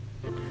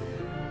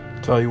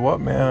Tell you what,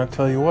 man, I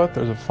tell you what,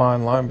 there's a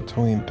fine line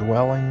between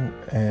dwelling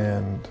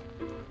and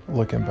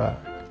looking back.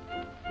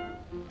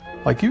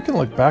 Like, you can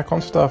look back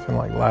on stuff and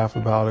like laugh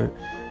about it.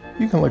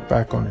 You can look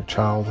back on your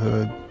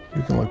childhood.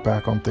 You can look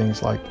back on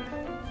things like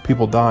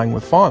people dying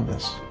with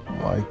fondness.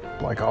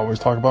 Like I always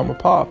talk about my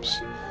pops.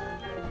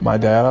 My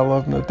dad, I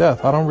love him to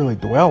death. I don't really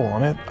dwell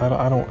on it.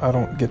 I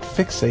don't get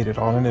fixated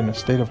on it in a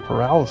state of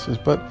paralysis,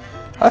 but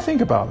I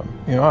think about him.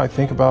 You know, I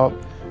think about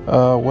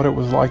what it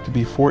was like to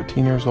be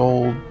 14 years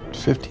old,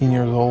 15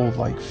 years old,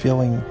 like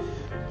feeling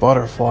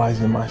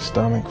butterflies in my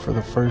stomach for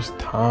the first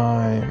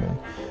time. And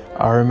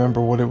I remember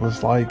what it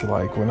was like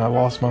when I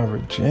lost my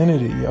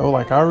virginity,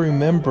 like I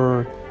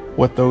remember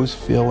what those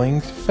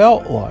feelings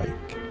felt like.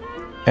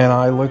 And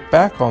I look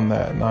back on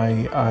that, and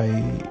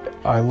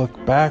I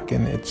look back,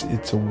 and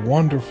it's a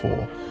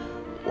wonderful,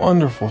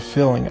 wonderful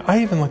feeling.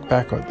 I even look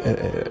back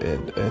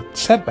at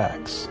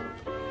setbacks.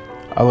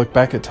 I look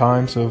back at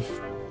times of,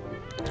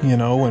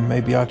 when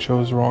maybe I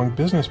chose the wrong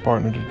business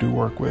partner to do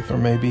work with, or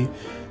maybe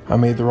I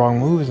made the wrong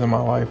moves in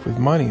my life with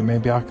money.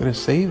 Maybe I could have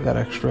saved that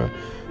extra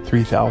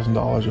 $3,000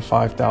 or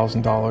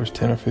 $5,000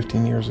 10 or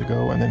 15 years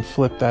ago and then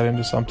flipped that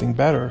into something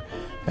better,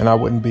 and I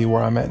wouldn't be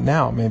where I'm at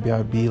now. Maybe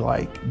I'd be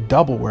like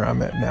double where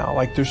I'm at now.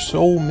 Like, there's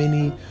so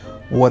many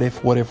what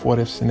if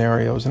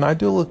scenarios, and I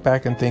do look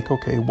back and think,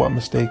 okay, what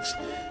mistakes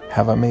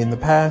have I made in the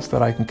past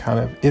that I can kind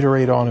of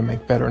iterate on and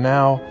make better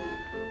now?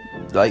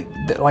 Like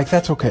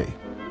that's okay.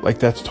 Like,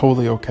 that's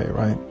totally okay,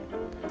 right?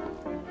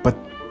 But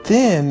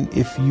then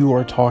if you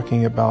are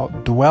talking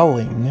about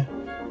dwelling,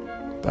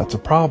 that's a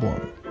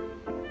problem.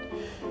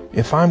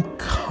 If I'm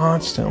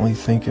constantly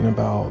thinking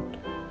about,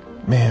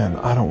 man,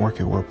 I don't work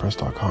at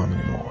WordPress.com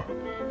anymore.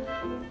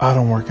 I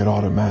don't work at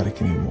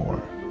Automatic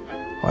anymore.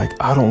 Like,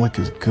 I don't look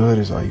as good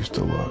as I used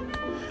to look.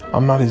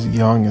 I'm not as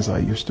young as I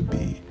used to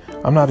be.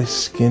 I'm not as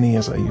skinny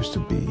as I used to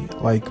be.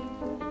 Like,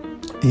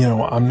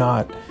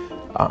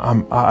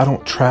 I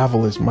don't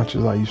travel as much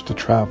as I used to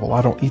travel.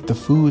 I don't eat the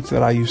foods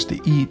that I used to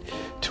eat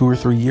 2 or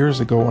 3 years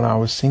ago when I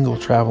was single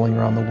traveling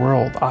around the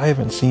world. I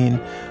haven't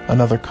seen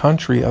another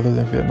country other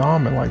than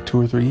Vietnam in like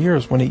 2 or 3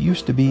 years, when it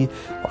used to be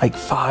like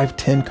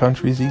 5-10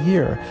 countries a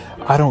year.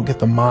 I don't get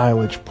the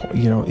mileage,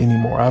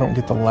 anymore. I don't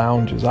get the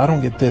lounges. I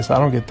don't get this. I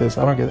don't get this.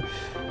 I don't get.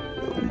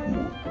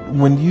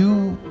 When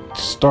you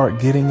start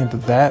getting into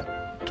that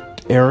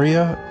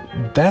area,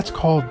 that's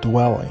called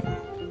dwelling.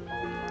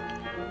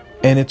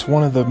 And it's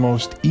one of the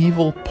most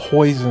evil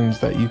poisons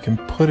that you can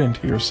put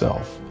into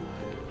yourself.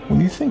 When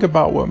you think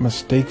about what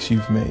mistakes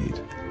you've made,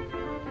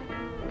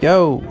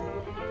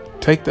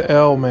 take the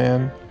L,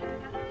 man.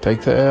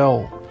 Take the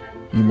L.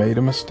 You made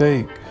a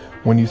mistake.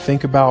 When you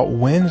think about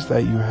wins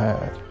that you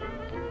had,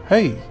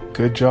 hey,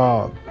 good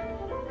job.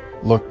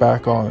 Look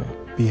back on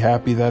it. Be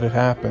happy that it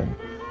happened.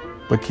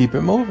 But keep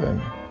it moving.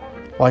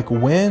 Like,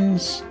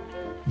 wins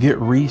get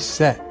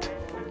reset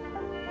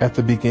at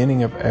the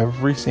beginning of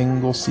every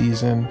single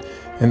season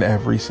in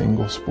every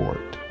single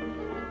sport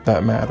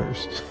that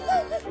matters.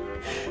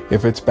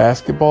 If it's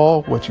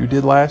basketball, what you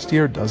did last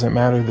year doesn't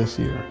matter this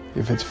year.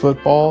 If it's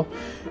football,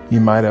 you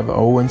might have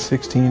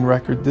 0-16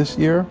 record this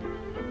year.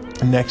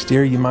 Next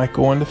year, you might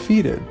go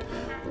undefeated.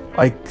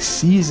 Like,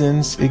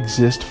 seasons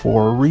exist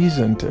for a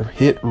reason, to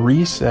hit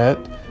reset,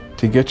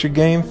 to get your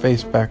game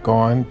face back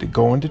on, to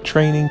go into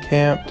training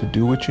camp, to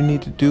do what you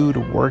need to do, to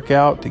work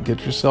out, to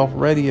get yourself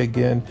ready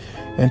again,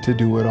 and to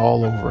do it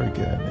all over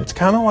again. It's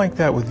kind of like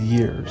that with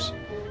years.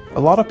 A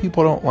lot of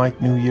people don't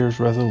like New Year's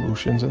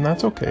resolutions, and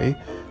that's okay.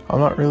 I'm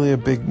not really a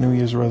big New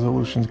Year's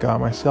resolutions guy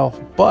myself,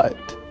 but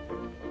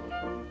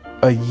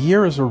a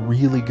year is a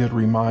really good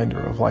reminder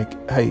of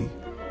like, hey,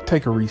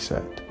 take a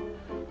reset.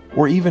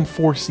 Or even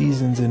 4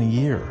 seasons in a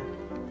year.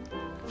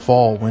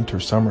 Fall,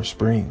 winter, summer,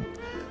 spring.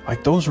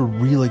 Like, those are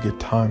really good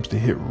times to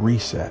hit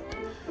reset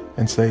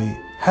and say,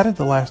 how did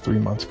the last 3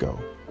 months go?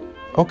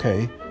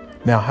 Okay,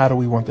 now how do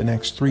we want the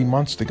next 3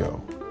 months to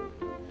go?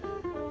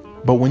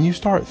 But when you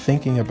start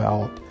thinking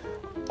about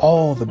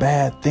all the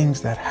bad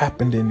things that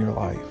happened in your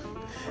life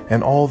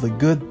and all the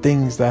good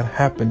things that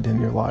happened in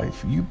your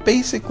life, you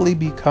basically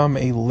become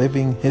a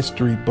living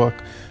history book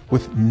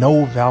with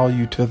no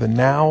value to the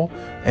now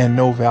and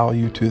no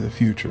value to the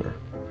future.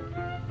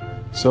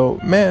 So,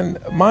 man,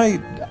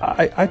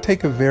 I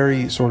take a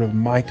very sort of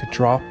mic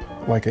drop,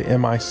 like a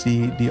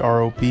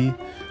MICDROP,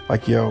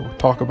 like,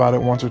 talk about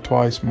it once or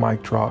twice,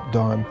 mic drop,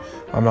 done.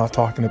 I'm not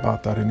talking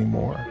about that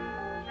anymore.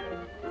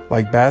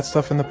 Like, bad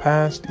stuff in the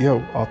past,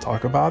 I'll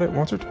talk about it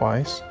once or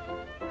twice,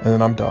 and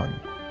then I'm done.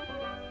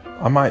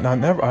 I might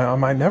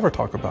never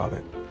talk about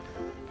it.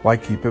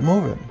 Like, keep it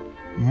moving.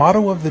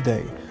 Motto of the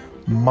day,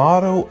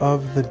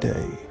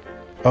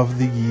 of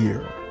the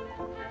year.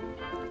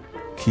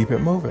 Keep it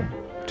moving.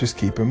 Just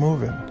keep it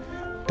moving.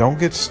 Don't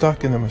get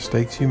stuck in the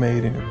mistakes you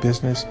made in your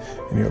business,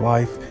 in your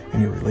life, in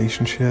your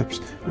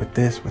relationships, with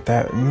this, with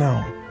that.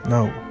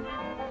 No.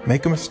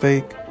 Make a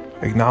mistake,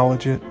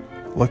 acknowledge it,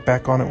 look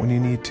back on it when you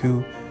need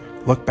to,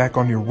 look back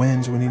on your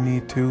wins when you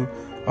need to.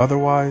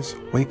 Otherwise,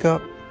 wake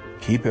up,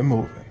 keep it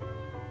moving.